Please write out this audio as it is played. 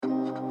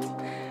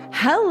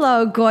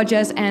Hello,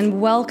 gorgeous,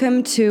 and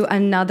welcome to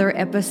another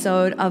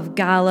episode of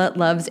Gala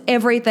Loves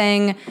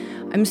Everything.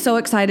 I'm so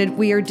excited.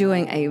 We are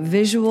doing a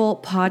visual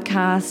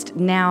podcast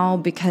now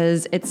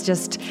because it's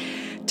just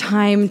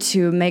time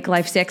to make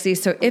life sexy.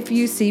 So if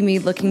you see me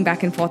looking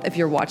back and forth, if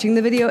you're watching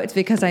the video, it's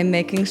because I'm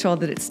making sure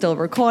that it's still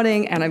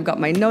recording and I've got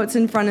my notes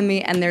in front of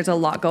me and there's a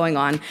lot going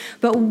on.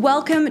 But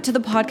welcome to the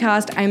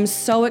podcast. I'm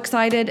so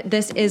excited.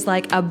 This is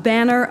like a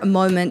banner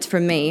moment for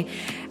me.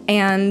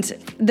 And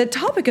the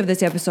topic of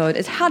this episode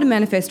is how to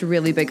manifest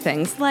really big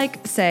things,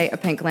 like, say, a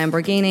pink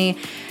Lamborghini.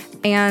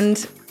 And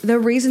the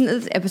reason that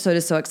this episode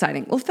is so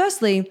exciting, well,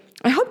 firstly,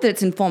 I hope that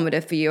it's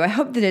informative for you. I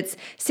hope that it's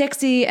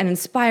sexy and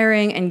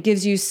inspiring and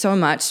gives you so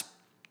much.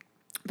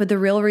 But the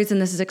real reason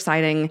this is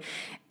exciting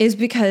is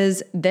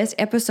because this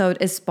episode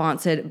is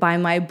sponsored by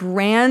my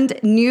brand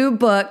new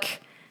book,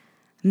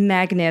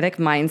 Magnetic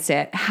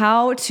Mindset: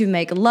 How to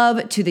Make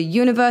Love to the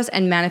Universe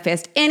and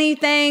Manifest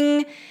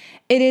Anything.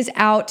 It is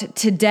out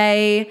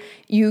today.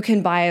 You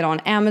can buy it on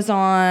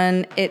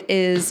Amazon. It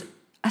is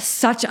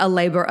such a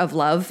labor of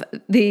love.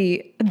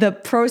 The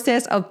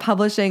process of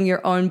publishing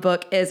your own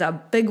book is a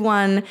big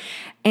one,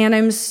 and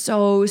I'm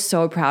so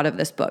proud of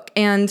this book.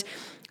 And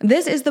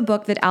this is the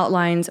book that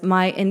outlines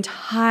my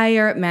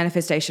entire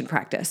manifestation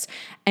practice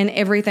and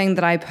everything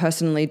that I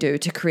personally do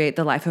to create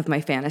the life of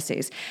my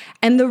fantasies.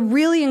 And the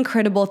really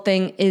incredible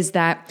thing is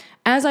that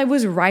as I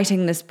was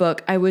writing this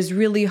book, I was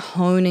really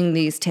honing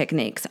these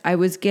techniques. I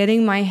was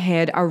getting my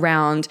head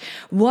around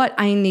what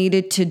I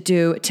needed to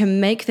do to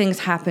make things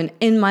happen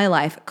in my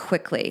life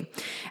quickly.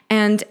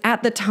 And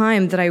at the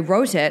time that I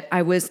wrote it,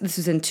 this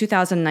was in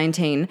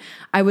 2019,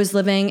 I was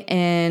living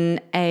in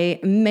a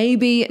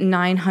maybe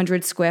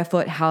 900 square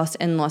foot house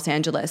in Los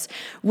Angeles,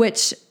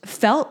 which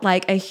felt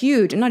like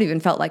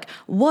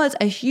was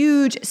a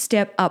huge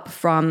step up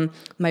from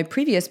my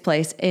previous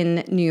place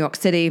in New York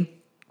City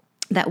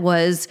that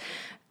was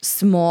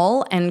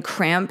small and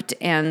cramped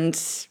and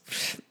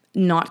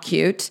not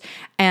cute.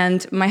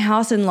 And my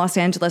house in Los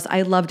Angeles,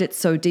 I loved it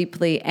so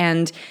deeply.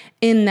 And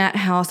in that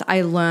house,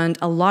 I learned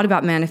a lot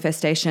about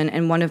manifestation.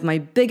 And one of my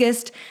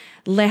biggest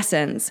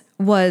lessons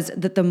was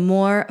that the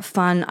more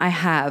fun I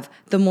have,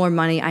 the more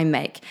money I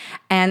make.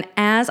 And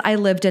as I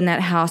lived in that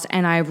house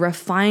and I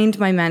refined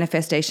my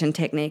manifestation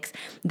techniques,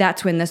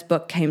 that's when this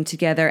book came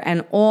together.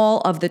 And all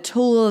of the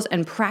tools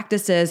and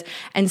practices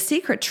and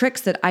secret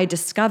tricks that I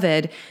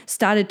discovered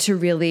started to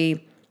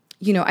really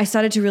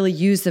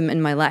use them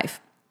in my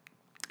life.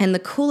 And the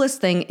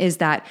coolest thing is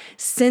that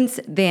since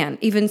then,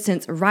 even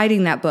since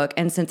writing that book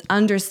and since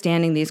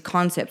understanding these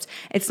concepts,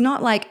 it's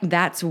not like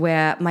that's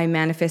where my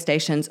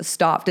manifestations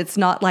stopped. It's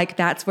not like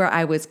that's where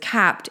I was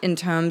capped in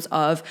terms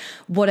of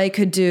what I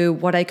could do,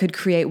 what I could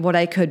create, what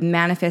I could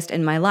manifest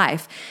in my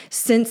life.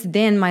 Since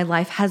then, my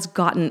life has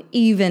gotten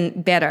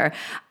even better.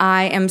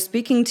 I am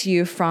speaking to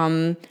you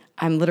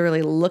I'm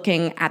literally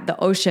looking at the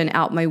ocean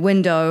out my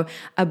window,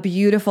 a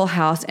beautiful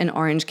house in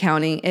Orange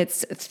County.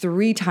 It's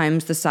 3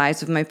 times the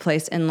size of my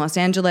place in Los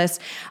Angeles.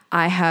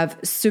 I have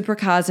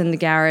supercars in the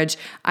garage.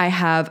 I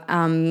have,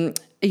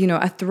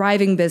 a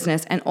thriving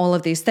business and all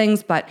of these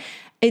things, but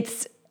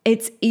it's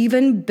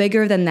even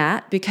bigger than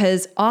that,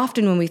 because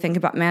often when we think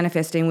about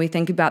manifesting, we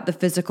think about the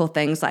physical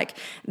things like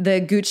the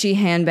Gucci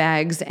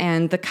handbags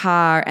and the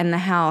car and the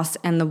house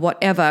and the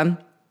whatever.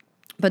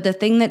 But the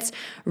thing that's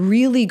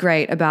really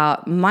great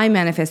about my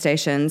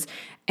manifestations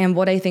and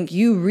what I think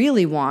you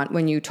really want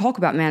when you talk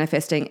about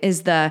manifesting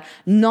is the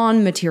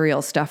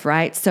non-material stuff,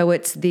 right? So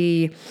it's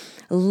the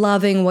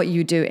loving what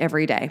you do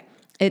every day.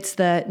 It's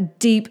the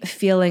deep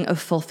feeling of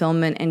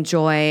fulfillment and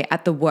joy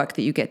at the work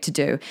that you get to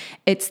do.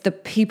 It's the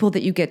people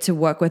that you get to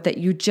work with that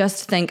you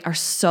just think are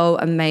so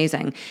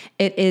amazing.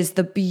 It is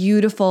the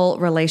beautiful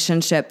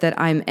relationship that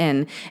I'm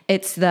in.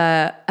 It's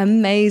the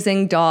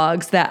amazing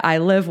dogs that I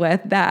live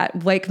with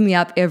that wake me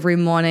up every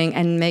morning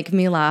and make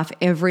me laugh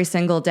every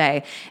single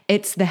day.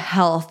 It's the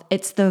health.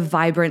 It's the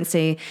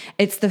vibrancy.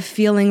 It's the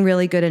feeling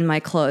really good in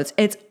my clothes.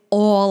 It's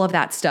all of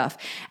that stuff.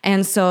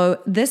 And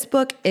so this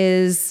book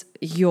is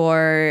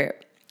your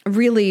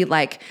really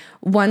like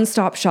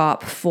one-stop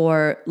shop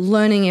for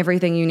learning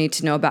everything you need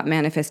to know about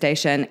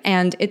manifestation.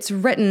 And it's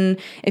written,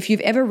 if you've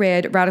ever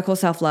read Radical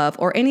Self-Love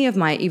or any of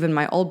even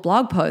my old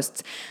blog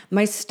posts,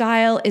 my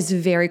style is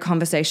very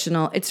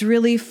conversational. It's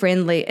really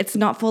friendly. It's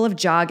not full of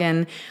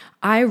jargon.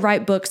 I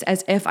write books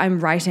as if I'm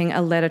writing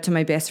a letter to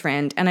my best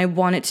friend, and I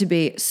want it to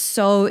be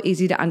so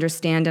easy to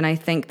understand. And I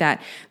think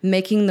that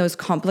making those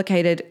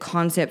complicated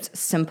concepts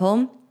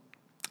simple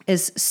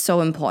is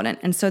so important.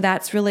 And so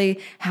that's really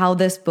how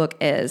this book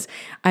is.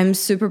 I'm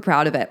super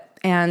proud of it.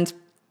 And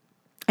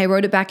I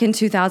wrote it back in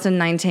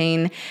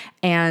 2019,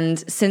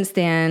 and since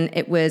then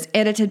it was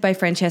edited by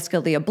Francesca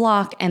Leah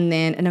Block, and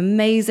then an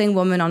amazing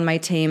woman on my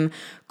team,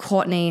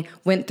 Courtney,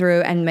 went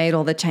through and made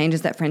all the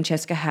changes that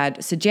Francesca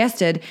had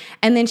suggested,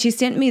 and then she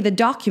sent me the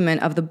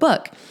document of the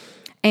book.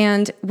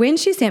 And when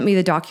she sent me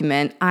the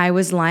document, I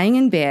was lying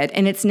in bed,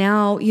 and it's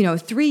now,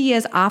 3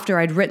 years after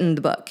I'd written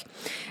the book.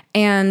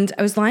 And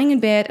I was lying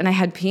in bed and I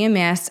had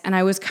PMS and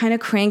I was kind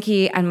of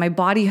cranky and my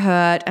body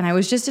hurt and I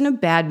was just in a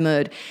bad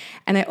mood.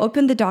 And I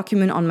opened the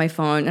document on my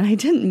phone and I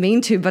didn't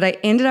mean to, but I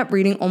ended up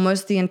reading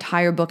almost the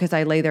entire book as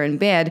I lay there in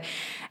bed.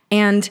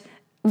 And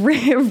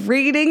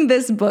reading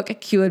this book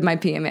cured my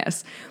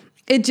PMS.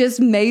 It just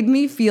made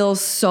me feel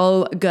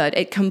so good.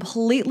 It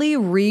completely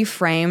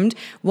reframed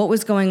what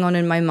was going on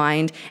in my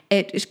mind.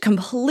 It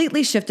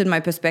completely shifted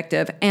my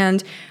perspective.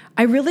 And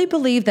I really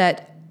believe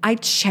that I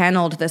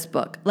channeled this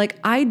book. Like,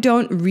 I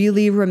don't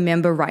really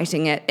remember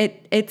writing it.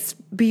 It's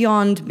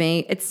beyond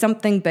me. It's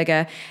something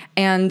bigger.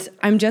 And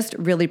I'm just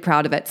really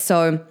proud of it.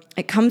 So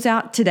it comes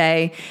out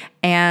today.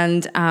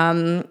 And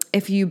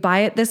if you buy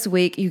it this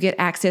week, you get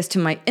access to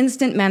my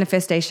instant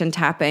manifestation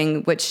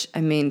tapping, which,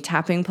 I mean,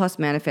 tapping plus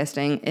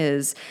manifesting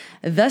is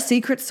the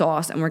secret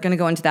sauce. And we're going to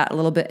go into that a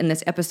little bit in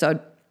this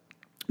episode.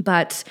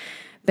 But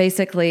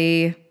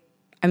basically,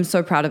 I'm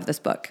so proud of this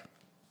book.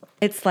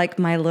 It's like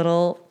my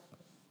little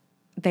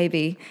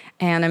baby,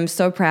 and I'm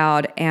so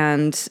proud,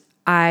 and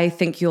I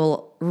think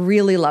you'll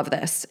really love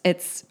this.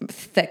 It's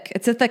thick.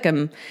 It's a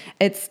thickum.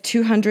 It's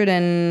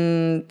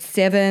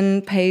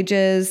 207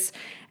 pages,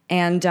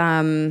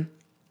 and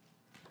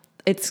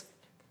it's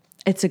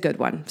a good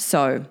one.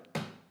 So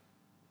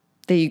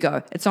there you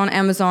go. It's on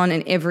Amazon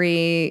in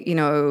every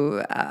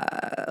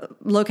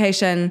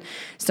location.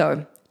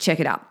 So check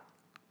it out.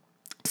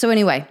 So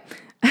anyway,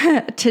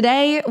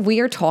 today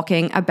we are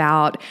talking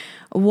about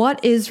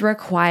what is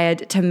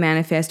required to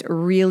manifest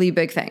really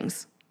big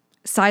things,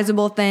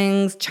 sizable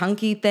things,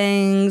 chunky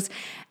things.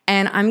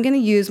 And I'm going to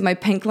use my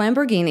pink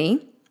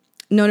Lamborghini,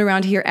 known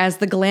around here as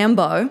the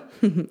Glambo,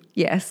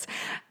 yes,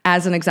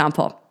 as an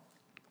example.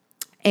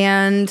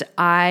 And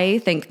I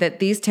think that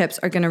these tips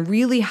are going to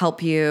really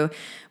help you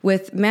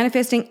with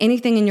manifesting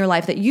anything in your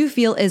life that you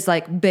feel is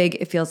like big.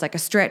 It feels like a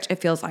stretch. It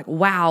feels like,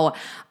 wow,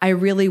 I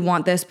really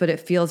want this, but it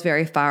feels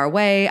very far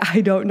away.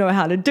 I don't know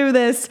how to do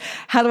this.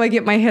 How do I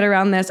get my head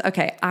around this?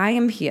 Okay, I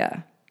am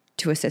here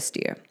to assist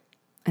you,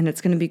 and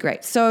it's going to be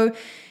great. So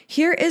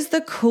here is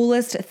the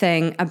coolest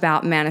thing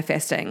about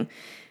manifesting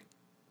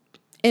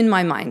in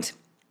my mind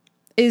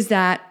is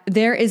that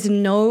there is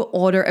no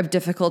order of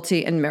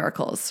difficulty in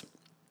miracles.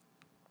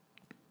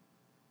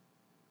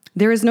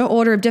 There is no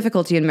order of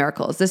difficulty in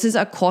miracles. This is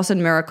a Course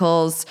in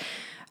Miracles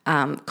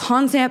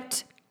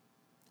concept,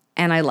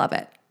 and I love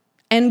it.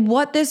 And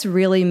what this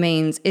really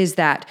means is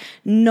that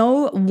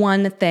no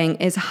one thing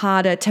is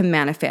harder to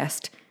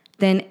manifest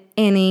than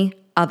any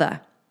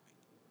other.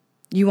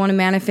 You want to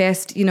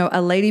manifest,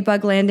 a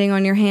ladybug landing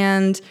on your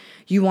hand.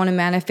 You want to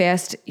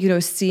manifest,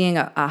 seeing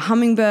a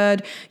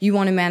hummingbird. You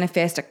want to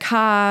manifest a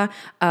car,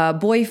 a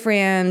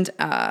boyfriend,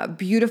 a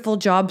beautiful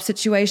job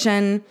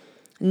situation.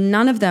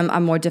 None of them are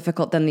more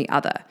difficult than the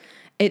other.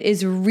 It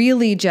is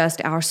really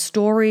just our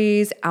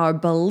stories, our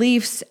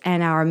beliefs,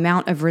 and our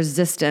amount of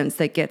resistance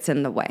that gets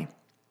in the way.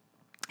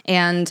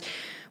 And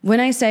when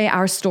I say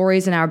our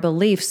stories and our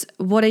beliefs,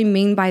 what I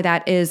mean by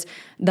that is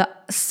the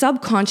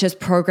subconscious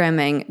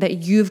programming that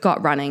you've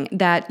got running,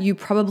 that you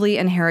probably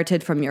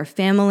inherited from your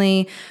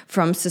family,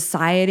 from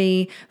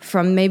society,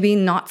 from maybe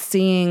not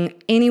seeing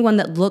anyone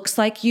that looks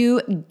like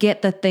you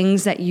get the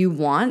things that you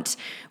want.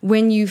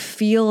 When you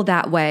feel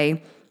that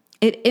way,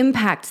 it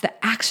impacts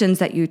the actions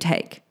that you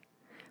take,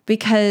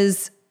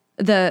 because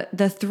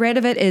the thread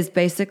of it is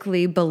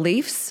basically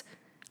beliefs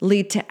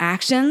lead to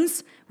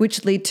actions,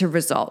 which lead to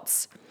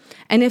results.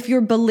 And if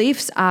your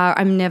beliefs are,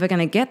 I'm never going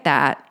to get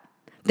that,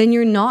 then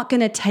you're not going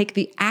to take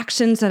the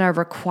actions that are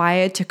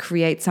required to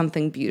create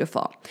something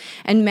beautiful.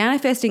 And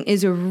manifesting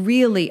is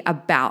really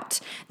about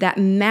that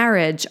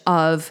marriage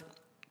of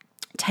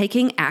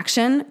taking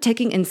action,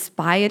 taking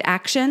inspired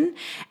action,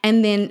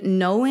 and then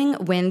knowing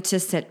when to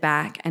sit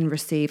back and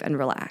receive and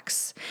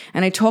relax.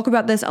 And I talk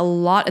about this a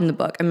lot in the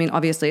book. I mean,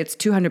 obviously it's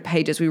 200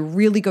 pages. We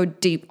really go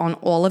deep on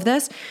all of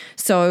this.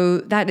 So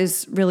that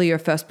is really your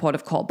first port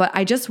of call. But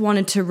I just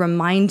wanted to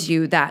remind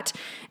you that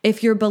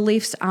if your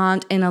beliefs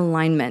aren't in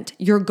alignment,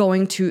 you're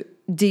going to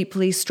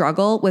deeply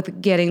struggle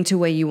with getting to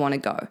where you want to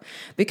go.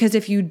 Because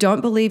if you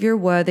don't believe you're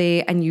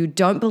worthy and you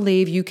don't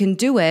believe you can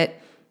do it,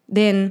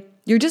 then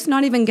you're just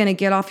not even going to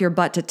get off your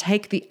butt to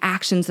take the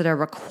actions that are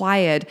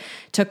required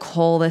to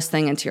call this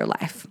thing into your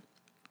life.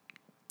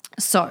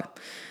 So,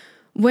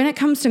 when it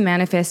comes to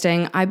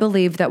manifesting, I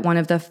believe that one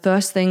of the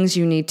first things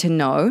you need to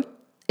know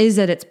is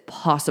that it's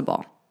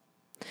possible.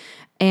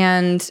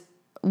 And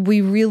we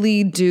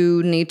really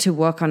do need to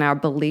work on our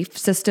belief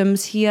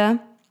systems here.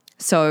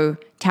 So,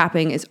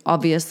 tapping is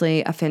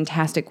obviously a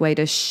fantastic way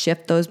to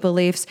shift those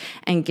beliefs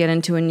and get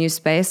into a new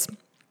space.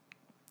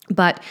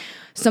 But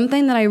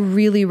something that I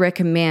really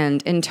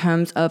recommend in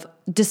terms of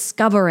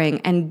discovering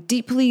and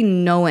deeply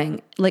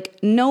knowing, like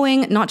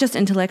knowing not just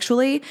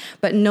intellectually,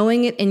 but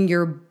knowing it in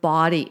your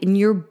body, in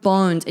your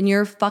bones, in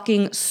your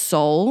fucking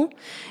soul,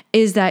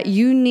 is that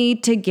you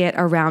need to get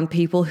around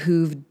people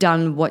who've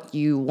done what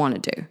you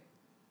want to do.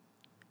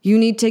 You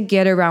need to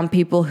get around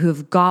people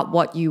who've got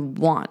what you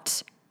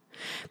want.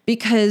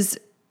 Because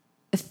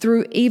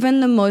through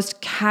even the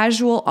most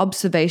casual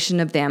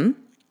observation of them,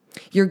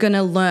 you're going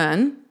to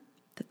learn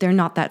they're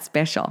not that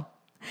special.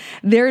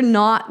 They're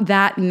not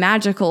that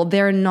magical.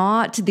 They're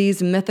not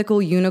these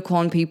mythical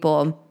unicorn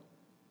people,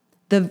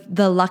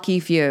 the lucky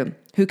few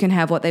who can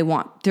have what they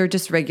want. They're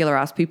just regular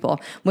ass people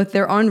with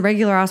their own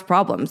regular ass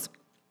problems.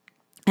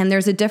 And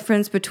there's a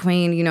difference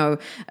between,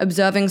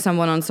 observing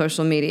someone on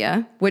social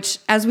media, which,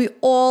 as we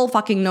all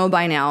fucking know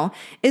by now,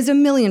 is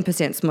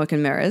 1,000,000% smoke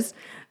and mirrors,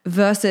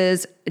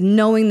 versus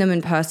knowing them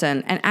in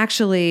person and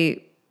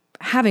actually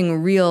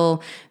having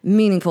real,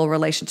 meaningful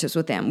relationships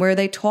with them, where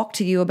they talk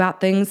to you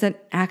about things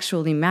that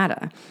actually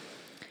matter.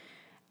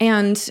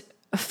 And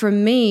for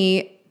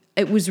me,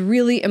 it was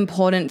really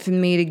important for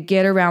me to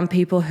get around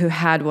people who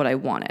had what I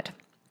wanted.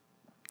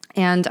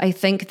 And I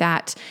think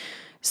that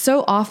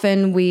so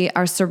often we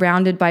are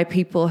surrounded by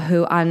people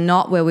who are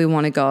not where we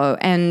want to go,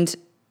 and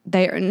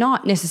they are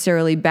not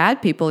necessarily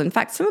bad people. In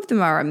fact, some of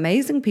them are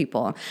amazing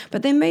people,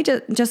 but they may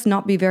just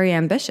not be very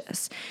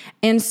ambitious.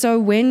 And so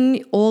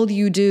when all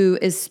you do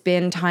is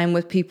spend time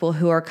with people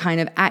who are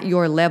kind of at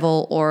your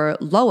level or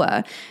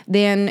lower,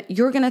 then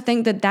you're going to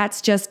think that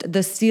that's just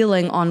the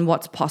ceiling on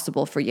what's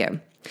possible for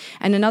you.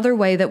 And another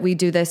way that we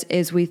do this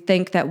is we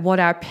think that what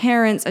our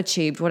parents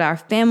achieved, what our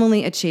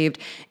family achieved,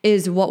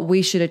 is what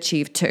we should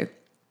achieve too.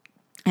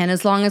 And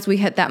as long as we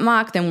hit that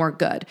mark, then we're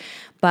good.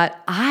 But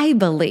I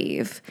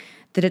believe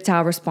that it's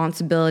our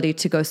responsibility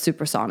to go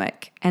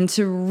supersonic and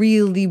to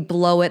really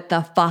blow it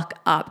the fuck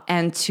up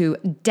and to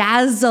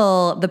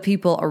dazzle the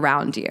people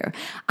around you.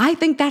 I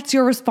think that's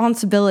your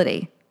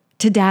responsibility,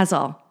 to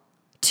dazzle,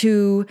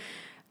 to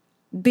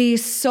be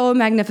so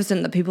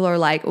magnificent that people are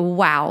like,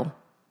 wow,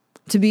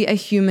 to be a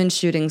human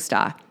shooting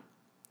star.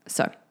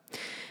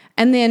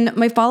 And then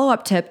my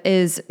follow-up tip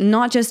is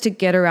not just to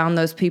get around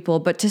those people,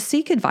 but to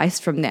seek advice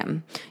from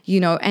them,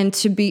 and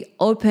to be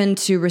open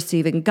to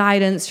receiving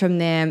guidance from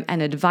them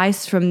and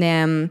advice from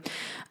them.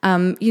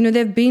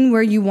 They've been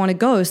where you want to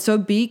go, so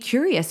be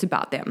curious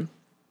about them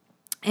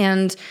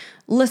and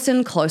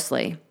listen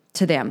closely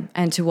to them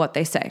and to what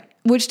they say,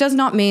 which does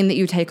not mean that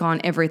you take on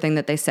everything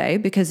that they say,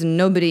 because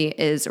nobody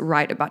is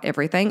right about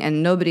everything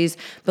and nobody's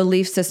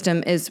belief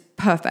system is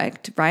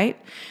perfect, right?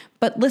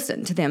 But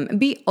listen to them,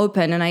 be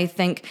open. And I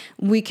think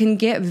we can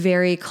get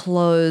very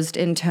closed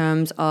in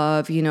terms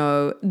of,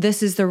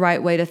 this is the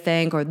right way to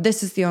think, or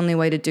this is the only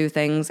way to do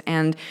things.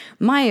 And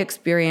my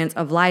experience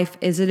of life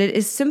is that it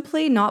is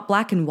simply not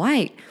black and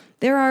white.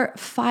 There are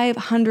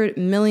 500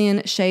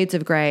 million shades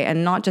of gray,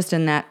 and not just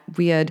in that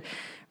weird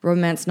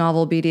romance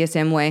novel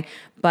BDSM way,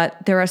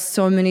 but there are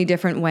so many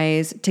different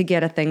ways to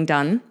get a thing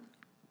done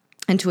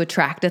and to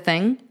attract a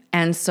thing.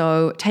 And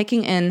so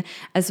taking in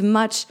as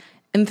much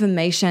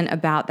information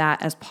about that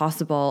as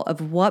possible,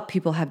 of what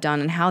people have done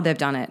and how they've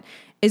done it,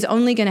 is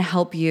only going to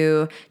help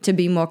you to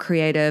be more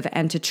creative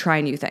and to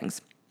try new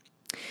things.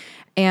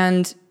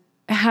 And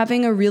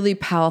having a really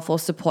powerful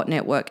support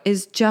network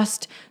is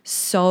just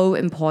so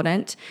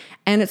important.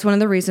 And it's one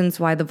of the reasons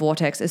why the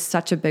Vortex is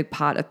such a big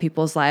part of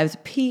people's lives.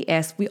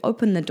 P.S. We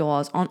open the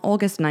doors on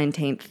August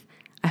 19th.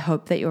 I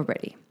hope that you're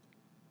ready.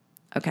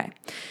 Okay.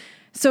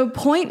 So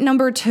point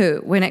number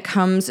 2 when it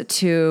comes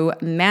to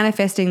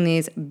manifesting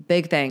these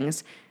big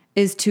things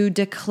is to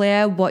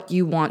declare what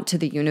you want to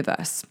the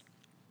universe.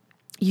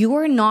 You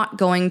are not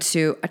going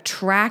to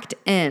attract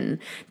in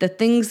the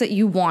things that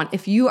you want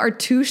if you are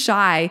too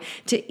shy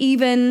to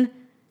even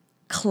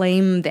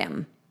claim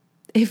them.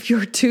 If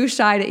you're too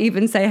shy to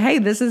even say, hey,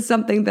 this is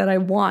something that I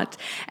want.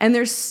 And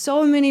there's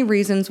so many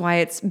reasons why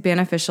it's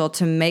beneficial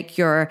to make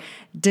your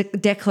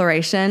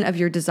declaration of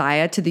your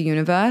desire to the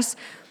universe.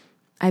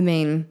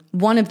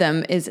 One of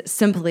them is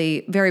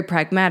simply very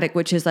pragmatic,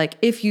 which is like,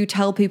 if you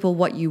tell people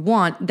what you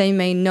want, they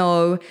may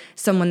know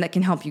someone that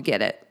can help you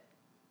get it.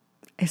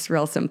 It's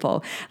real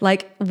simple.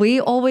 Like, we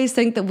always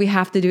think that we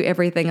have to do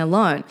everything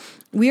alone.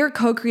 We are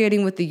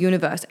co-creating with the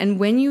universe. And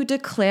when you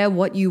declare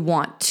what you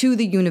want to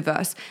the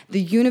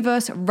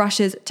universe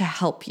rushes to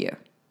help you.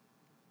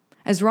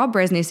 As Rob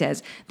Bresney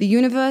says, the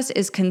universe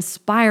is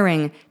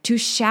conspiring to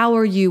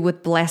shower you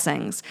with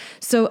blessings.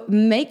 So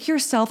make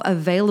yourself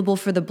available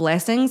for the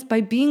blessings by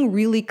being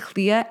really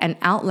clear and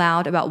out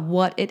loud about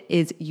what it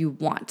is you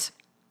want.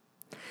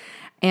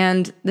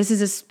 And this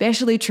is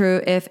especially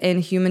true if in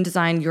human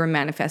design you're a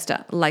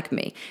manifester like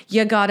me.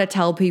 You gotta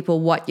tell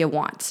people what you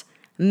want.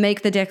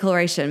 Make the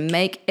declaration,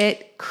 make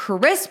it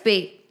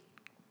crispy.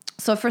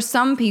 So for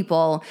some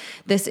people,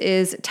 this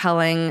is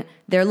telling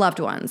their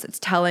loved ones, it's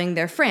telling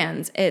their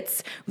friends,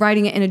 it's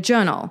writing it in a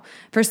journal.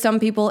 For some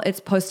people, it's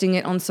posting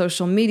it on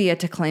social media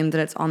to claim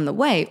that it's on the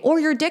way. Or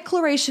your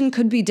declaration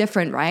could be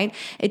different, right?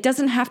 It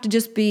doesn't have to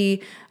just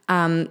be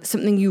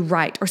something you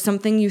write or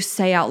something you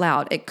say out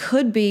loud. It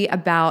could be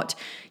about,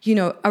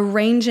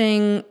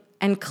 arranging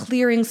and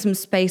clearing some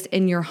space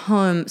in your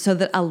home so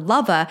that a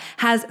lover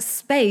has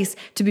space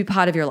to be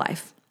part of your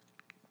life.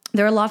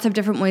 There are lots of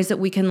different ways that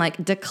we can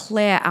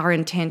declare our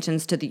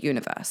intentions to the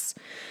universe.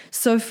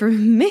 So for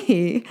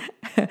me,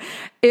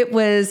 it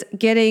was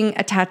getting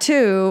a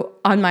tattoo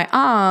on my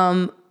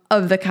arm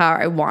of the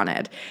car I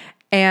wanted.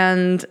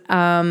 And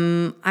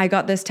I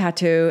got this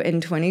tattoo in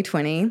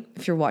 2020.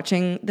 If you're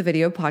watching the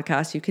video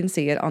podcast, you can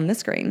see it on the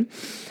screen.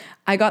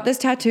 I got this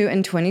tattoo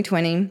in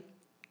 2020.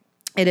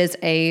 It is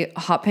a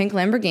hot pink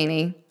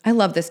Lamborghini. I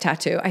love this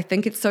tattoo. I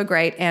think it's so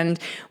great. And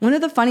one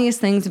of the funniest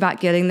things about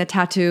getting the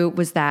tattoo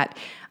was that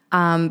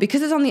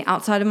because it's on the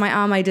outside of my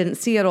arm, I didn't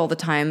see it all the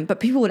time,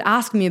 but people would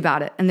ask me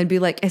about it and they'd be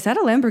like, is that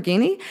a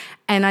Lamborghini?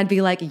 And I'd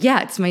be like,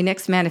 yeah, it's my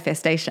next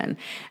manifestation.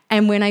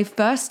 And when I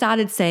first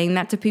started saying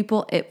that to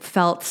people, it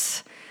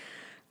felt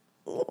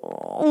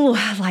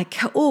I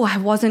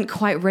wasn't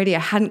quite ready. I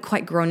hadn't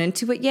quite grown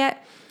into it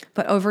yet.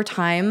 But over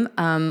time,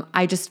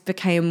 I just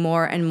became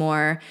more and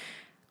more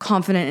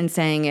confident in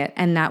saying it.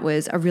 And that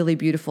was a really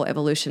beautiful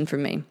evolution for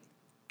me.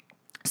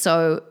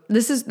 So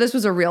this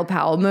was a real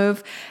power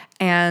move.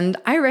 And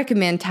I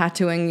recommend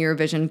tattooing your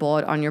vision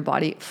board on your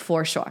body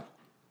for sure.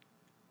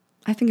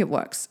 I think it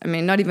works. I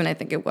mean, not even I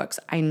think it works.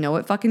 I know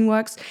it fucking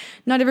works.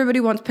 Not everybody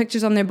wants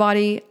pictures on their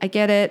body. I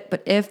get it.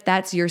 But if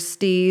that's your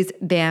steez,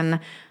 then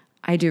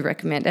I do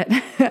recommend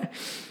it.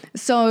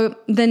 So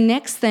the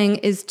next thing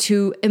is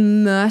to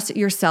immerse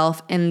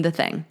yourself in the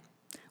thing,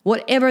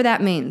 whatever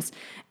that means.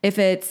 If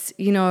it's,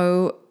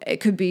 it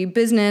could be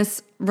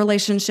business,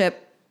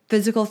 relationship,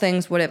 physical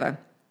things, whatever.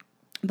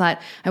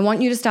 But I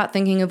want you to start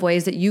thinking of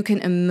ways that you can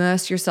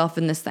immerse yourself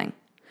in this thing.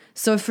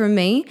 So for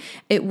me,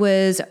 it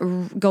was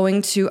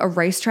going to a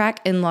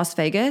racetrack in Las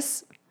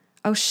Vegas.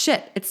 Oh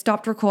shit, it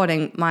stopped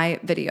recording my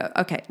video.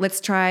 Okay, let's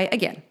try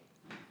again.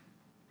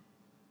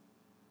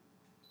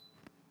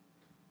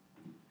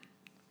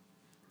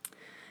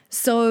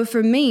 So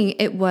for me,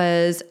 it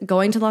was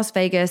going to Las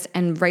Vegas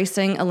and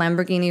racing a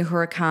Lamborghini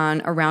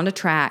Huracan around a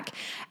track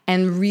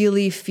and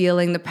really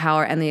feeling the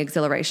power and the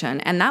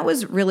exhilaration. And that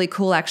was really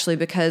cool, actually,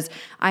 because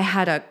I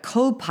had a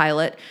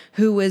co-pilot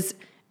who was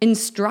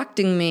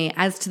instructing me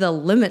as to the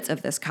limits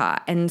of this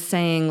car and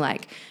saying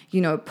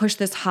push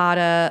this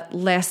harder,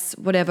 less,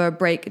 whatever,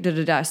 brake,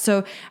 da-da-da.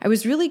 So I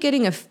was really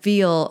getting a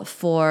feel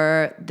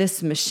for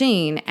this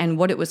machine and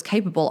what it was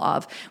capable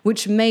of,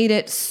 which made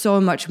it so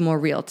much more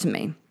real to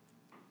me.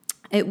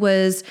 It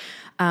was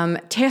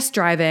test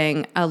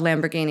driving a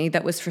Lamborghini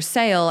that was for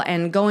sale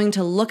and going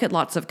to look at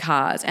lots of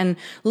cars and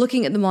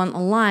looking at them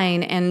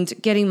online and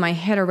getting my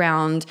head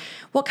around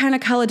what kind of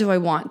color do I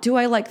want? Do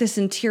I like this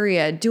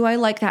interior? Do I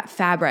like that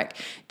fabric?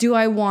 Do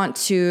I want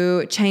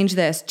to change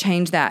this,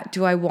 change that?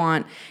 Do I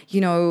want,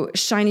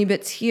 shiny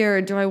bits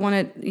here? Do I want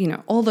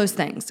it, all those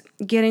things.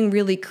 Getting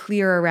really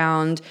clear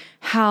around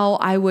how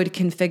I would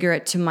configure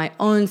it to my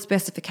own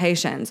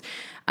specifications.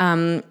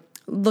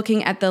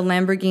 Looking at the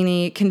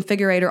Lamborghini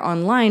configurator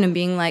online and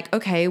being like,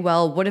 okay,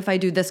 well, what if I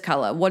do this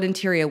color? What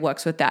interior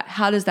works with that?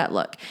 How does that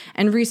look?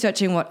 And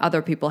researching what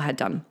other people had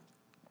done.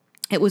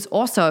 This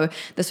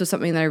was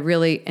something that I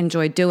really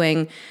enjoyed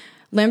doing.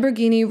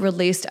 Lamborghini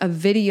released a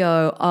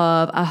video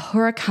of a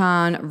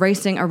Huracan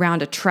racing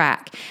around a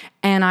track,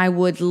 and I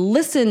would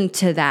listen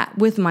to that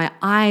with my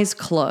eyes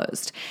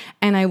closed,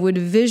 and I would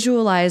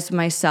visualize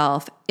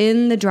myself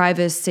in the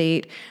driver's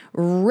seat,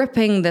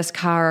 ripping this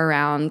car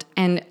around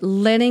and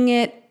letting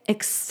it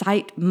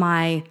excite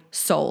my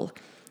soul,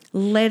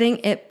 letting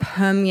it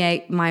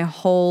permeate my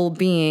whole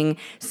being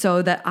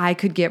so that I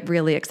could get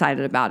really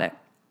excited about it.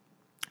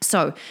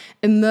 So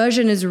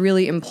immersion is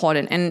really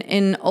important. And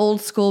in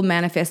old school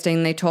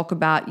manifesting, they talk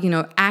about,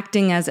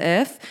 acting as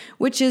if,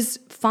 which is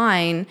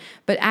fine,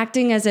 but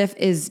acting as if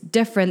is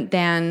different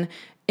than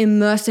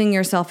immersing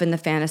yourself in the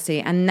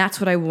fantasy. And that's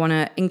what I want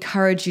to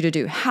encourage you to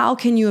do. How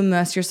can you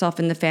immerse yourself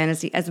in the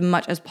fantasy as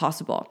much as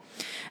possible?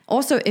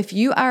 Also, if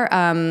you are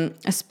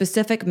a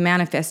specific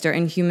manifester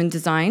in human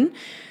design,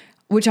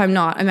 which I'm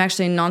not, I'm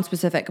actually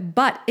non-specific.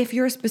 But if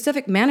you're a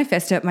specific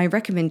manifester, my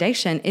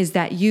recommendation is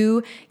that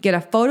you get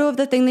a photo of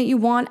the thing that you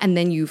want and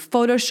then you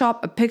Photoshop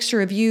a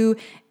picture of you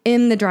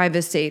in the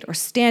driver's seat or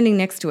standing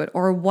next to it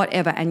or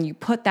whatever, and you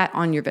put that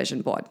on your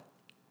vision board.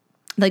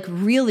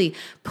 Really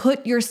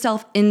put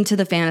yourself into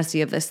the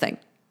fantasy of this thing.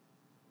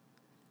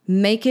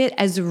 Make it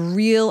as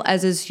real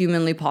as is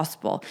humanly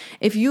possible.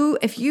 If you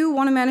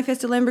want to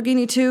manifest a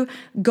Lamborghini too,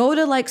 go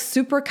to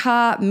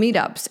supercar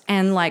meetups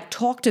and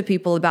talk to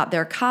people about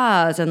their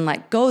cars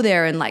and go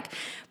there and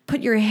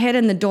put your head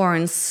in the door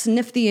and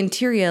sniff the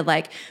interior.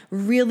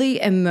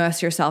 Really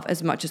immerse yourself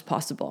as much as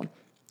possible.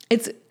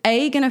 It's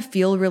A, going to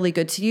feel really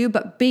good to you,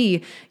 but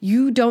B,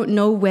 you don't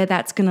know where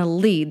that's going to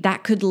lead.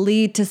 That could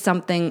lead to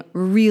something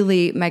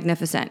really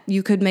magnificent.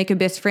 You could make a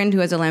best friend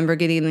who has a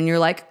Lamborghini and then you're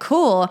like,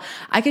 cool,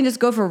 I can just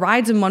go for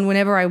rides in one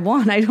whenever I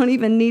want. I don't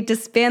even need to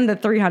spend the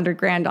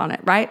 $300,000 on it,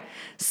 right?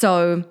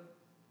 So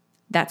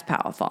that's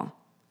powerful.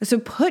 So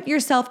put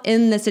yourself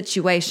in the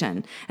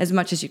situation as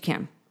much as you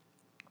can.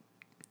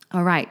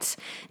 All right.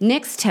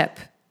 Next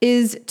tip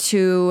is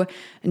to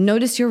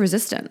notice your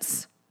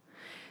resistance.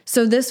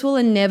 So this will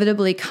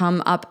inevitably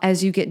come up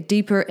as you get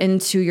deeper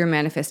into your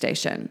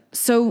manifestation.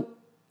 So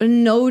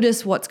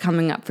notice what's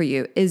coming up for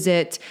you. Is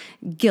it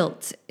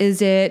guilt?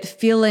 Is it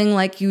feeling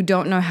like you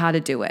don't know how to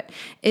do it?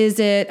 Is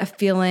it a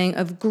feeling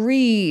of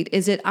greed?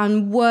 Is it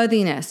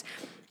unworthiness?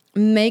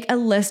 Make a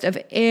list of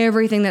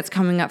everything that's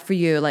coming up for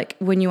you. Like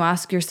when you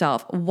ask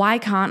yourself, why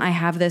can't I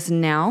have this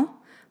now?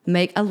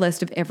 Make a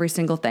list of every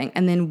single thing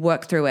and then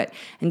work through it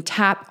and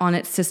tap on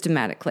it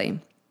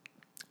systematically.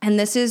 And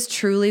this is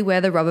truly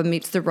where the rubber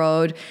meets the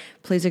road.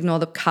 Please ignore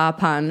the car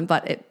pun,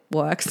 but it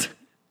works.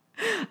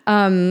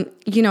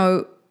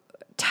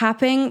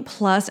 Tapping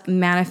plus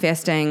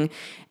manifesting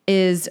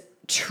is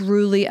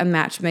truly a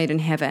match made in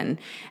heaven.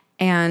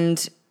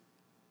 And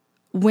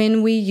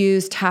when we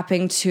use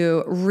tapping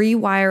to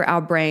rewire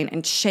our brain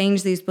and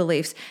change these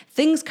beliefs,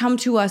 things come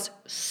to us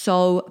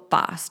so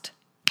fast.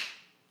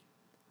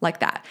 Like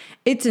that.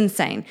 It's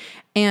insane.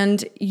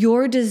 And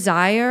your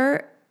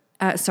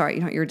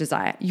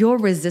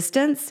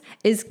resistance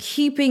is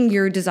keeping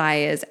your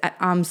desires at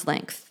arm's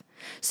length.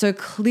 So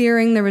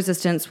clearing the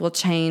resistance will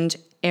change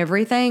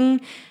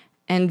everything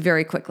and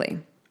very quickly.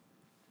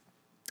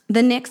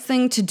 The next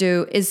thing to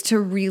do is to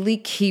really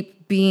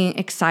keep being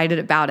excited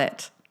about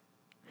it.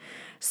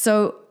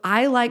 So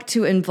I like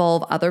to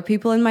involve other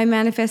people in my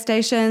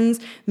manifestations.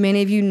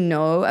 Many of you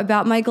know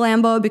about my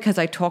Glambo because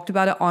I talked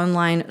about it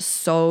online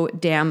so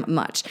damn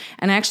much.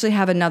 And I actually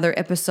have another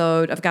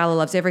episode of Gala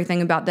Loves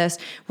Everything about this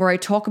where I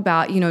talk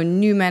about,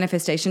 new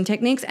manifestation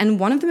techniques. And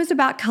one of them is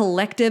about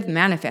collective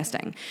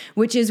manifesting,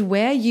 which is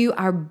where you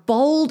are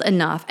bold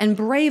enough and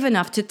brave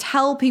enough to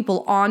tell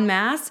people en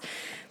masse,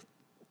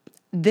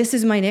 this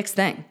is my next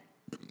thing.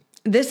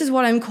 This is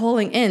what I'm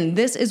calling in.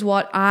 This is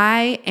what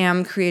I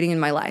am creating in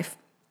my life.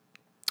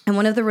 And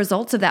one of the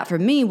results of that for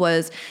me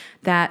was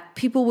that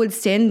people would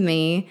send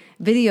me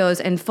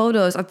videos and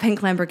photos of pink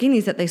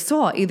Lamborghinis that they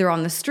saw either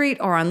on the street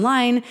or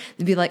online.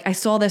 They'd be like, I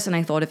saw this and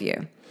I thought of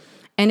you.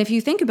 And if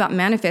you think about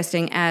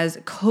manifesting as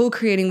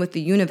co-creating with the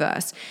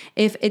universe,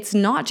 if it's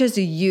not just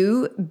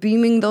you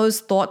beaming those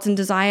thoughts and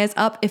desires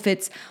up, if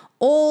it's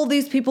all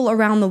these people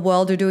around the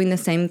world are doing the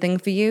same thing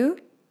for you,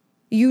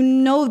 you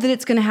know that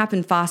it's going to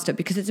happen faster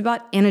because it's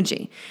about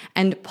energy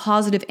and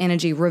positive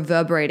energy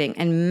reverberating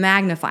and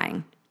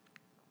magnifying.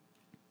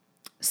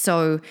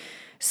 So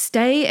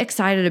stay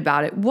excited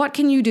about it. What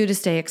can you do to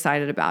stay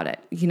excited about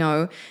it?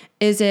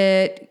 Is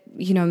it,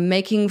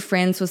 making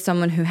friends with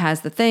someone who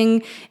has the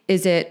thing?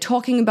 Is it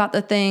talking about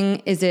the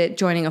thing? Is it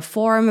joining a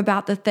forum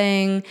about the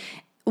thing?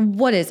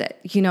 What is it?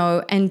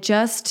 And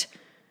just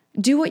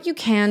do what you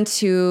can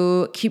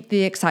to keep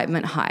the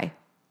excitement high.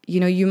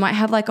 You might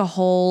have like a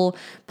whole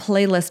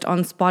playlist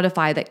on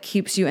Spotify that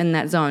keeps you in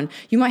that zone.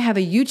 You might have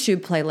a YouTube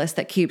playlist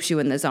that keeps you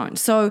in the zone.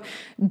 So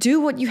do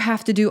what you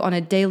have to do on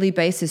a daily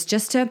basis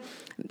just to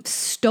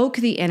stoke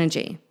the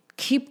energy.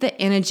 Keep the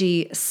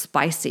energy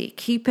spicy.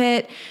 Keep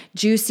it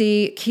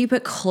juicy. Keep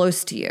it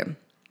close to you.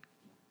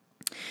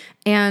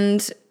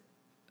 And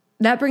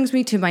that brings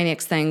me to my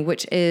next thing,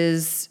 which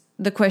is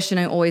the question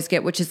I always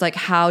get, which is like,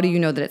 how do you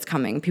know that it's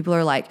coming? People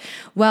are like,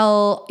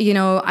 well,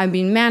 I've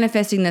been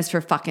manifesting this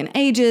for fucking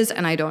ages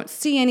and I don't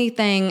see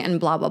anything and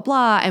blah, blah,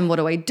 blah. And what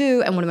do I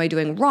do? And what am I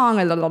doing wrong?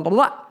 And blah, blah, blah,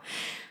 blah.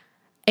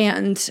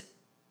 And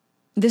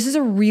this is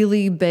a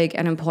really big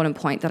and important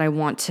point that I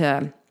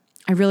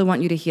really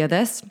want you to hear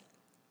this.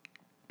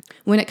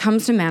 When it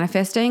comes to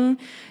manifesting,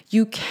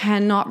 you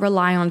cannot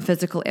rely on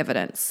physical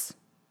evidence.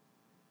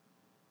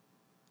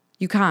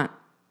 You can't.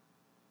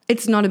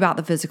 It's not about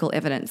the physical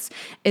evidence.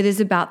 It is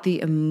about the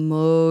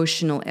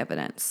emotional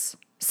evidence.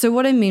 So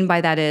what I mean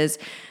by that is,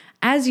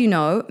 as you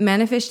know,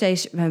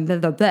 manifestations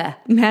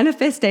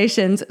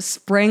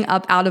spring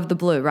up out of the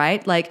blue,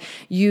 right? Like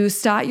you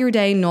start your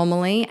day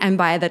normally, and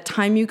by the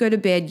time you go to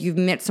bed, you've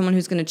met someone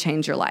who's going to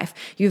change your life.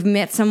 You've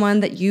met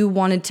someone that you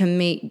wanted to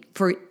meet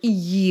for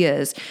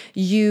years.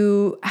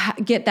 You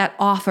get that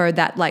offer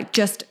that like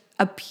just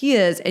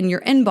appears in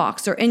your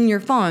inbox or in your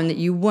phone that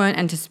you weren't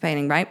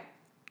anticipating, right?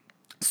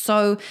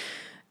 So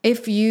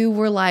if you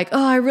were like,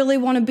 oh, I really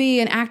want to be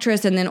an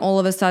actress, and then all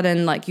of a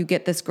sudden, like you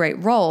get this great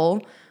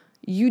role,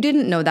 you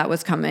didn't know that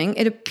was coming.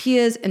 It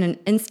appears in an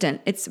instant.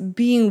 It's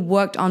being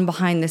worked on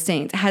behind the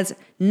scenes. It has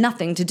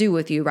nothing to do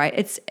with you, right?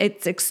 It's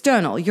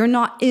external. You're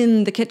not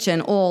in the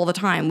kitchen all the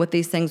time with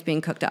these things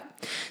being cooked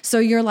up. So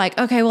you're like,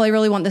 okay, well, I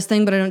really want this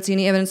thing, but I don't see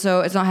any evidence, so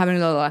it's not happening,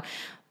 blah, blah, blah.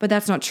 But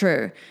that's not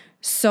true.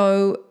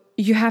 So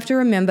you have to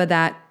remember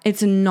that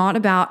it's not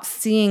about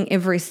seeing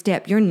every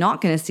step. You're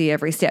not going to see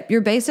every step.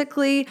 You're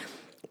basically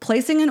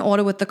placing an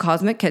order with the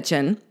Cosmic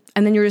Kitchen,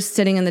 and then you're just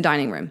sitting in the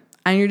dining room,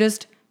 and you're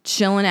just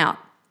chilling out.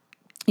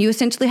 You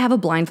essentially have a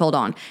blindfold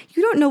on.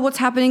 You don't know what's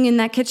happening in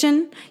that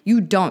kitchen.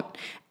 You don't.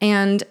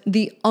 And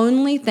the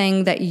only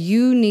thing that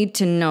you need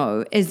to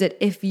know is that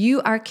if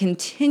you are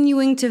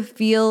continuing to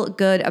feel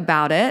good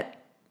about it,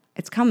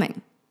 it's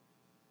coming.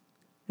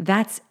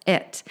 That's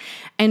it.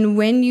 And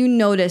when you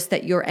notice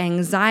that your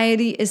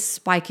anxiety is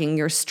spiking,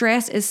 your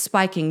stress is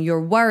spiking, your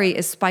worry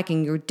is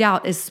spiking, your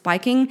doubt is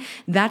spiking,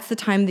 that's the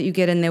time that you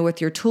get in there with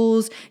your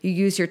tools, you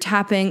use your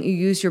tapping, you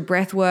use your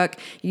breath work,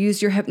 you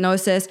use your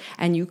hypnosis,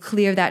 and you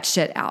clear that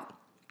shit out.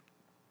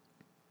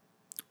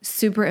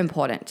 Super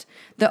important.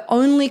 The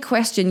only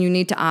question you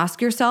need to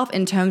ask yourself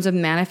in terms of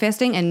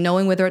manifesting and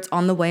knowing whether it's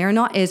on the way or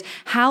not is,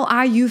 how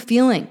are you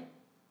feeling?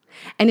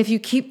 And if you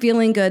keep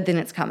feeling good, then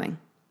it's coming.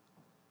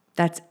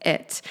 That's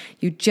it.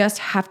 You just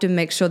have to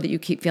make sure that you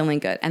keep feeling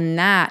good. And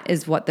that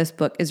is what this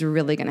book is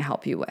really going to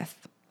help you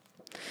with.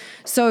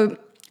 So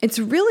it's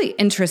really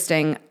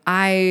interesting.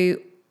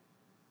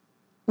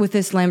 With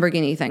this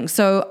Lamborghini thing.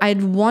 So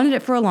I'd wanted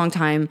it for a long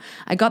time.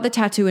 I got the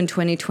tattoo in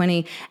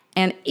 2020.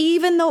 And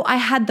even though I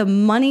had the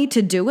money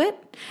to do it,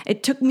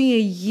 it took me a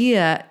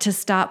year to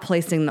start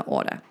placing the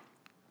order.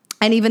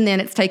 And even then,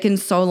 it's taken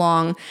so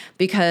long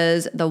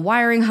because the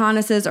wiring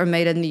harnesses are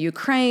made in the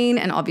Ukraine,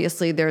 and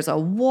obviously there's a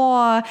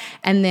war.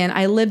 And then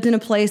I lived in a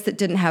place that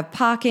didn't have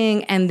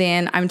parking. And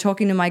then I'm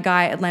talking to my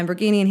guy at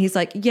Lamborghini, and he's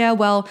like, yeah,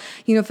 well,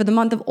 for the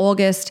month of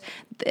August,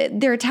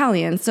 they're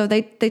Italian, so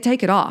they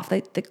take it off.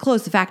 They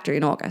close the factory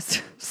in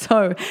August.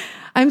 So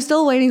I'm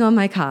still waiting on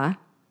my car,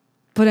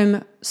 but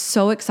I'm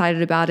so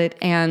excited about it,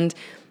 and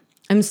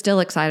I'm still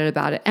excited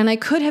about it. And I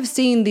could have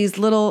seen these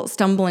little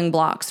stumbling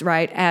blocks,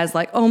 right, as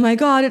like, oh my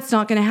God, it's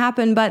not going to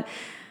happen. But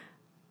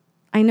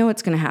I know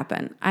it's going to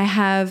happen. I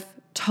have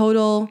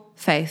total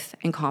faith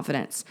and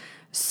confidence.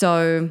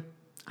 So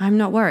I'm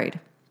not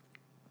worried.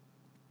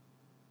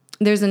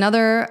 There's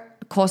another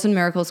Course in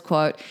Miracles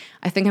quote.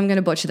 I think I'm going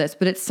to butcher this,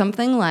 but it's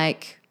something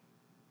like,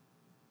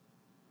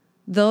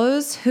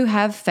 those who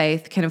have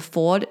faith can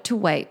afford to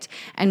wait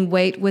and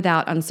wait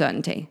without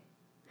uncertainty.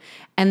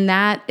 And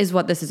that is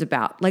what this is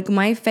about. Like,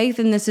 my faith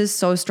in this is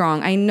so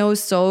strong. I know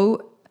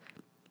so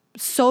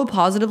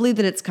positively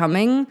that it's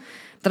coming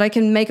that I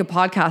can make a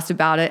podcast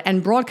about it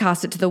and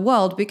broadcast it to the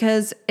world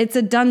because it's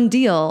a done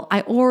deal.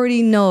 I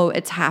already know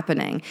it's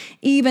happening,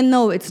 even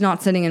though it's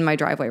not sitting in my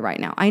driveway right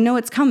now. I know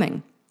it's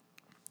coming.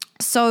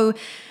 So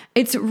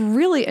it's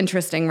really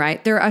interesting,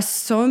 right? There are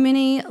so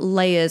many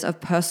layers of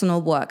personal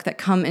work that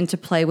come into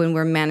play when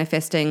we're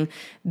manifesting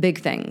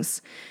big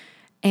things.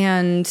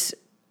 And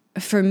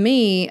for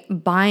me,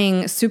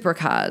 buying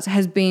supercars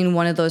has been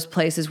one of those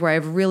places where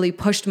I've really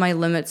pushed my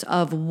limits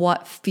of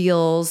what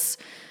feels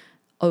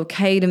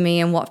okay to me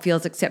and what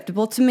feels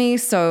acceptable to me.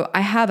 So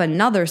I have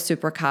another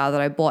supercar that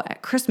I bought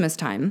at Christmas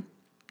time,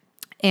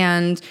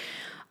 and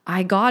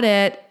I got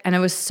it and I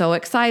was so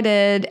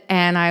excited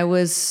and I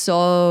was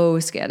so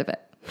scared of it.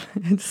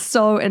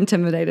 So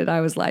intimidated. I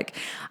was like,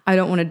 I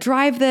don't want to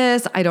drive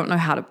this. I don't know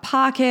how to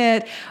park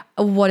it.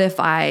 What if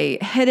I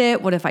hit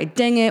it? What if I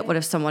ding it? What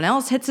if someone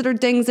else hits it or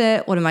dings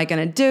it? What am I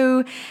going to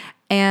do?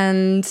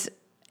 And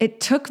it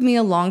took me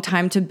a long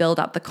time to build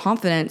up the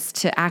confidence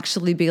to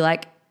actually be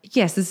like,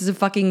 yes, this is a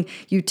fucking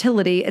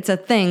utility. It's a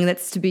thing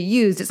that's to be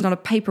used. It's not a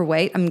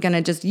paperweight. I'm going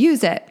to just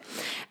use it.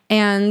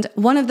 And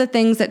one of the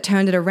things that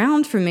turned it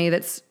around for me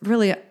that's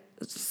really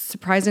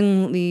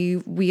surprisingly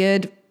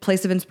weird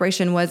place of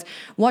inspiration was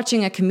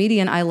watching a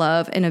comedian I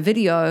love in a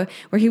video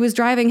where he was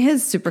driving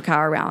his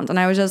supercar around. And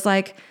I was just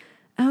like,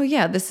 oh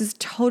yeah, this is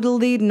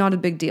totally not a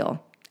big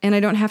deal. And I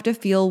don't have to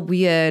feel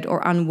weird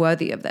or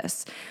unworthy of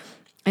this.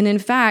 And in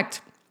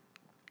fact,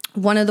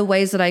 one of the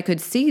ways that I could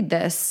see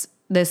this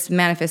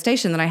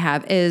manifestation that I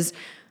have is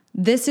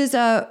this is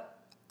a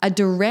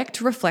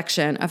direct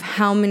reflection of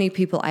how many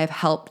people I've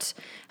helped,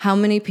 how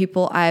many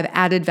people I've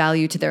added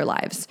value to their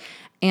lives.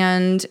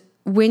 And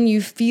when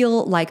you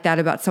feel like that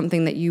about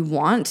something that you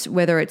want,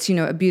 whether it's,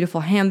 a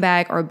beautiful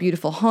handbag or a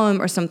beautiful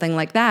home or something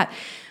like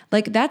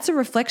that's a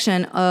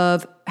reflection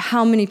of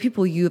how many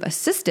people you've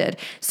assisted.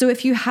 So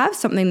if you have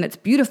something that's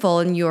beautiful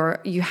and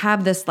you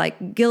have this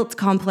like guilt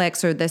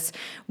complex or this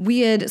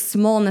weird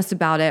smallness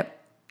about it,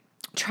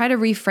 try to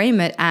reframe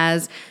it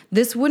as,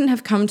 this wouldn't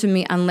have come to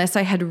me unless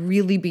I had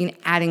really been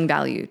adding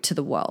value to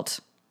the world.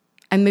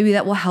 And maybe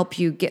that will help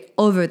you get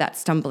over that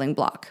stumbling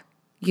block,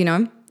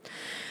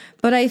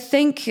 But I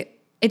think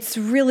it's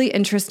really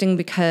interesting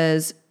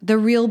because the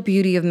real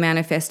beauty of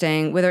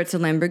manifesting, whether it's a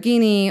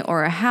Lamborghini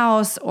or a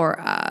house or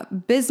a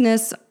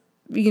business,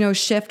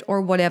 shift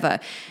or whatever,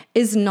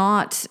 is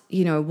not,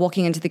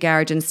 walking into the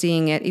garage and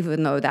seeing it,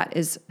 even though that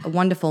is a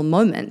wonderful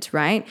moment,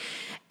 right?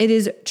 It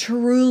is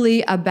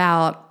truly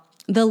about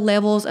the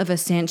levels of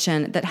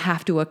ascension that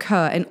have to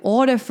occur in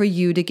order for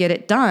you to get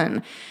it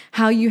done,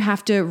 how you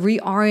have to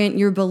reorient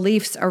your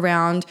beliefs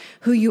around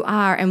who you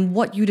are and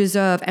what you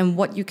deserve and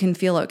what you can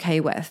feel okay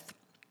with.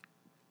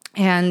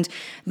 And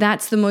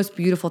that's the most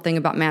beautiful thing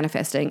about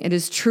manifesting. It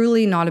is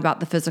truly not about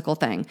the physical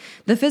thing.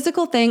 The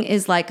physical thing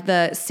is like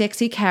the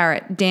sexy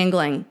carrot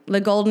dangling, the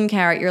golden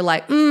carrot. You're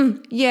like,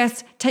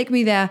 yes, take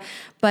me there.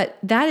 But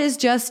that is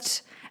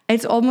just,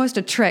 it's almost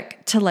a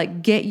trick to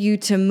like get you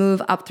to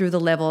move up through the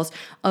levels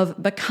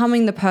of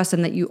becoming the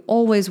person that you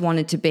always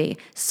wanted to be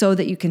so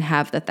that you can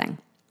have the thing.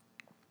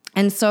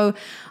 And so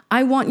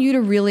I want you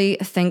to really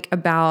think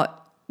about,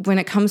 when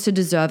it comes to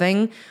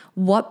deserving,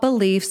 what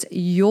beliefs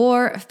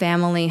your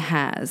family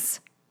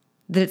has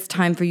that it's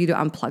time for you to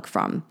unplug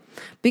from,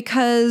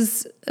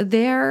 because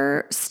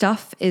their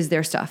stuff is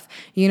their stuff.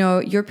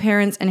 Your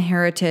parents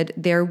inherited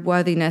their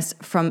worthiness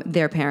from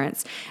their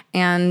parents,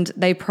 and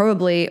they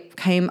probably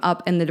came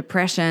up in the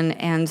Depression,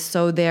 and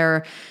so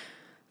their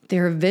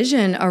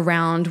vision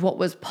around what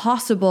was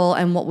possible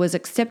and what was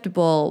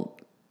acceptable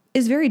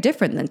is very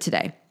different than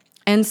today.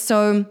 And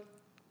so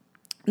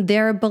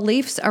Their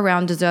beliefs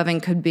around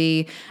deserving could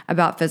be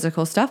about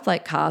physical stuff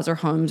like cars or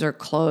homes or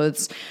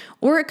clothes,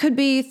 or it could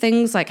be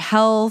things like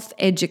health,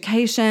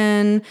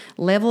 education,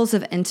 levels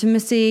of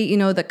intimacy,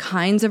 the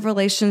kinds of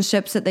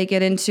relationships that they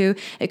get into.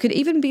 It could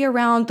even be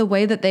around the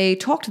way that they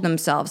talk to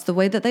themselves, the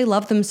way that they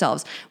love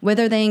themselves,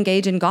 whether they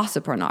engage in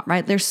gossip or not,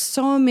 right? There's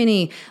so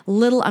many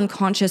little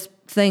unconscious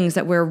things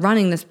that we're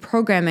running, this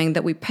programming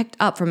that we picked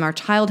up from our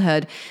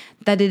childhood,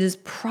 that it is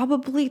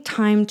probably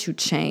time to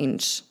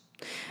change.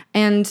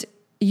 And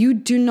you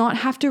do not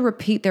have to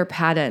repeat their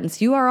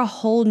patterns. You are a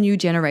whole new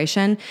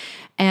generation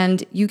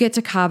and you get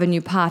to carve a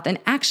new path. And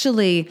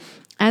actually,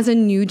 as a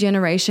new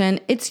generation,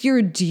 it's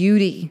your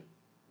duty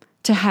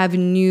to have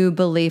new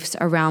beliefs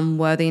around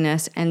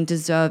worthiness and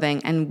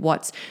deserving and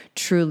what's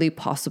truly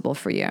possible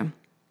for you.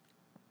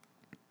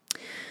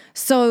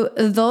 So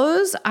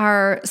those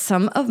are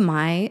some of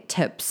my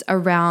tips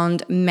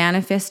around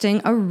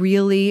manifesting a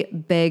really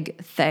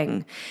big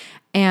thing.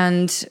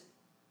 And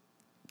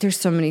there's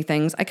so many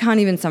things. I can't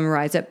even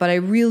summarize it, but I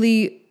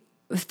really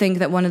think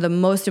that one of the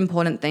most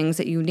important things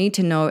that you need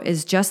to know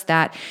is just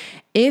that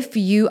if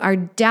you are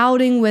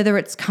doubting whether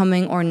it's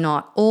coming or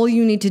not, all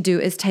you need to do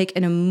is take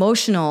an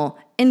emotional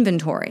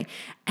inventory.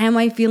 Am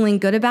I feeling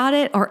good about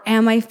it, or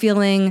am I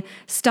feeling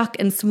stuck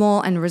and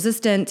small and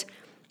resistant?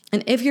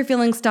 And if you're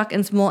feeling stuck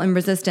and small and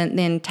resistant,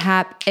 then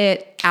tap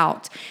it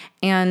out.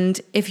 And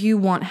if you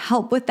want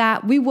help with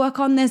that, we work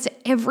on this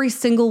every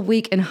single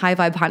week in High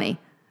Vibe Honey.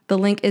 The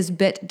link is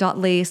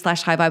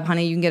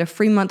bit.ly/highvibehoney. You can get a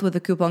free month with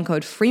the coupon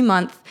code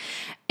FREEMONTH.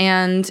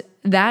 And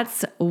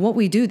that's what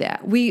we do there.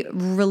 We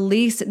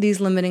release these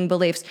limiting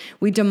beliefs.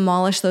 We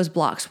demolish those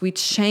blocks. We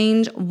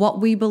change what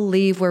we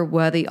believe we're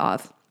worthy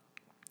of.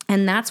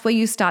 And that's where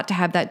you start to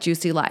have that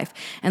juicy life.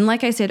 And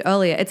like I said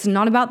earlier, it's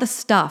not about the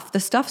stuff.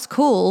 The stuff's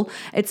cool.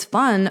 It's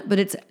fun, but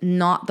it's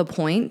not the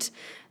point.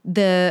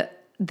 The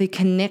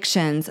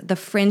connections, the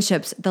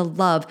friendships, the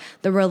love,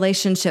 the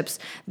relationships,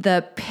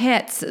 the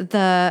pets,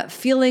 the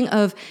feeling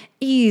of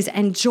ease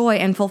and joy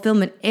and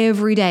fulfillment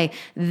every day.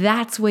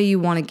 That's where you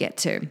want to get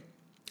to.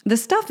 The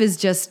stuff is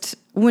just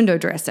window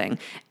dressing.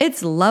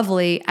 It's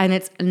lovely and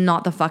it's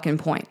not the fucking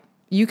point.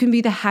 You can be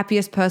the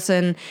happiest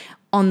person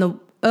on the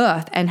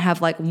earth and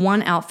have like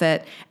one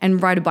outfit and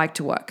ride a bike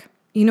to work.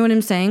 You know what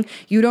I'm saying?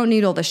 You don't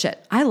need all the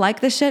shit. I like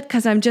the shit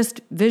because I'm just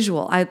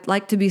visual. I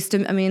like to be,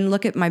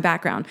 look at my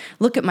background.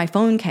 Look at my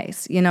phone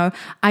case,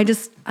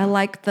 I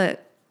like the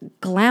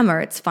glamour.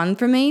 It's fun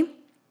for me,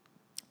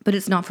 but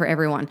it's not for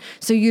everyone.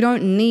 So you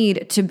don't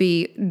need to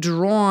be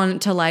drawn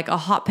to like a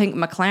hot pink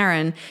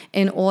McLaren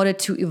in order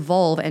to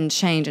evolve and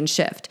change and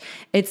shift.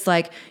 It's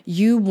like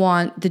you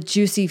want the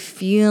juicy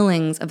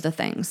feelings of the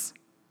things.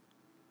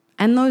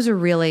 And those are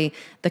really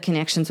the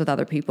connections with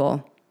other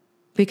people.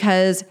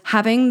 Because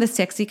having the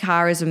sexy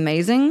car is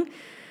amazing,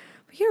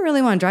 but you don't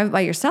really want to drive it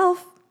by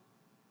yourself.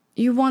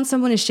 You want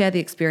someone to share the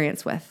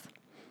experience with.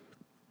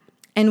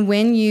 And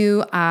when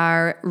you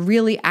are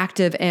really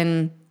active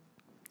in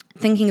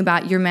thinking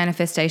about your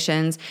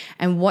manifestations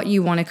and what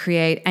you want to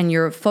create, and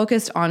you're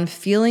focused on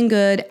feeling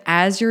good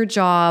as your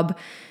job,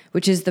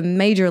 which is the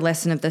major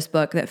lesson of this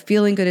book, that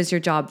feeling good is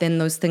your job, then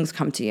those things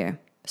come to you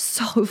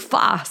so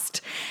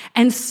fast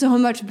and so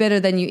much better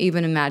than you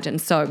even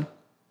imagined. So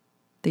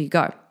there you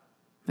go.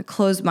 I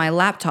closed my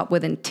laptop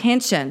with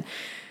intention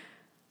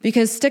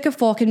because stick a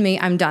fork in me,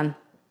 I'm done.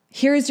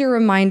 Here is your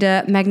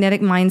reminder,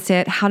 Magnetic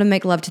Mindset, How to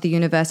Make Love to the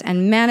Universe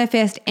and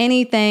Manifest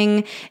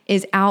Anything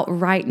is out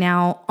right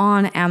now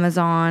on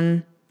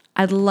Amazon.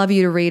 I'd love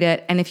you to read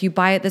it. And if you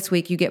buy it this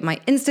week, you get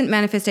my instant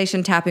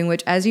manifestation tapping,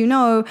 which, as you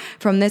know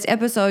from this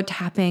episode,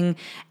 tapping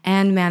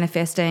and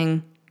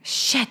manifesting.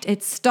 Shit,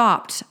 it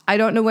stopped. I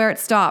don't know where it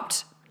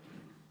stopped.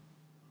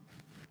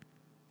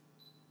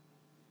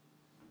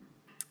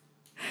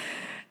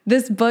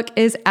 This book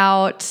is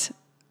out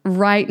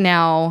right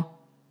now,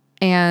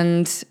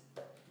 and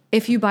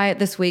if you buy it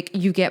this week,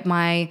 you get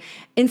my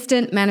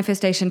instant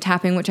manifestation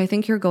tapping, which I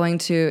think you're going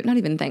to, not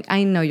even think,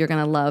 I know you're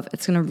going to love.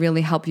 It's going to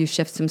really help you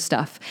shift some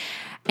stuff.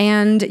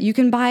 And you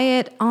can buy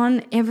it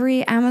on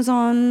every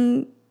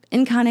Amazon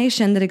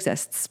incarnation that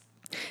exists.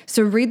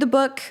 So read the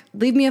book,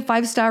 leave me a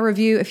 5-star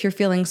review if you're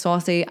feeling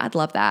saucy. I'd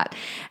love that.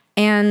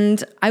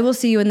 And I will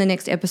see you in the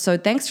next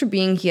episode. Thanks for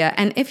being here.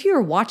 And if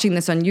you're watching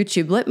this on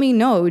YouTube, let me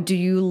know. Do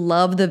you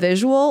love the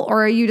visual,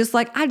 or are you just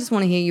like, I just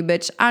want to hear you,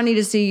 bitch. I don't need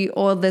to see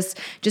all this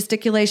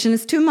gesticulation.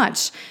 It's too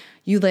much.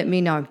 You let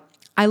me know.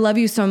 I love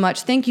you so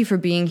much. Thank you for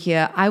being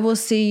here. I will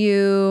see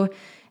you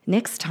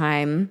next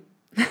time.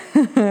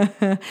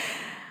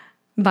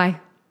 Bye.